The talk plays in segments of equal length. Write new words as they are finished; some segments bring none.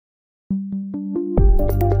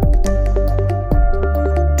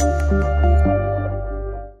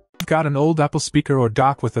Got an old Apple speaker or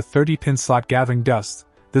dock with a 30-pin slot gathering dust?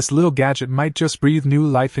 This little gadget might just breathe new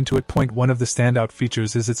life into it. One of the standout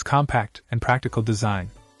features is its compact and practical design.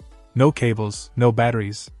 No cables, no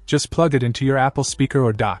batteries, just plug it into your Apple speaker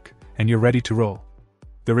or dock, and you're ready to roll.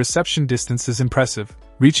 The reception distance is impressive,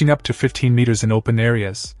 reaching up to 15 meters in open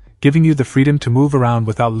areas, giving you the freedom to move around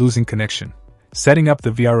without losing connection. Setting up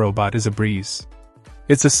the VR robot is a breeze.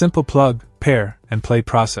 It's a simple plug, pair, and play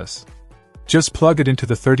process. Just plug it into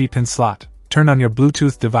the 30-pin slot, turn on your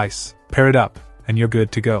Bluetooth device, pair it up, and you're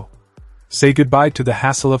good to go. Say goodbye to the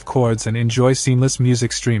hassle of cords and enjoy seamless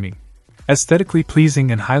music streaming. Aesthetically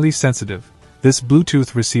pleasing and highly sensitive, this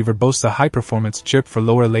Bluetooth receiver boasts a high-performance chip for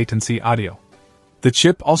lower latency audio. The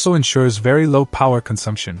chip also ensures very low power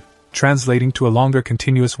consumption, translating to a longer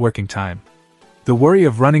continuous working time. The worry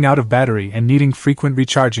of running out of battery and needing frequent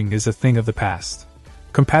recharging is a thing of the past.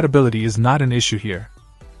 Compatibility is not an issue here.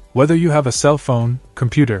 Whether you have a cell phone,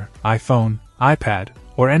 computer, iPhone, iPad,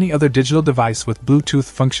 or any other digital device with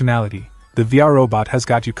Bluetooth functionality, the VR robot has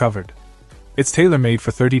got you covered. It's tailor-made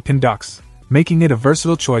for 30-pin docks, making it a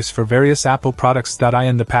versatile choice for various Apple products.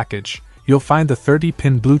 In the package, you'll find the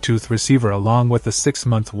 30-pin Bluetooth receiver along with a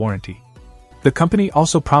 6-month warranty. The company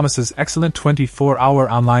also promises excellent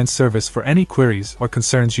 24-hour online service for any queries or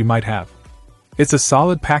concerns you might have. It's a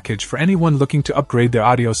solid package for anyone looking to upgrade their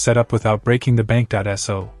audio setup without breaking the bank.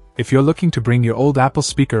 So, if you're looking to bring your old Apple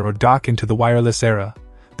speaker or dock into the wireless era,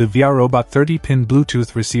 the VR Robot 30-pin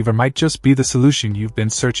Bluetooth receiver might just be the solution you've been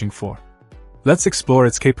searching for. Let's explore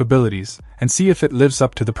its capabilities and see if it lives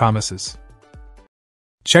up to the promises.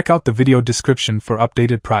 Check out the video description for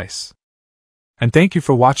updated price. And thank you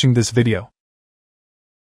for watching this video.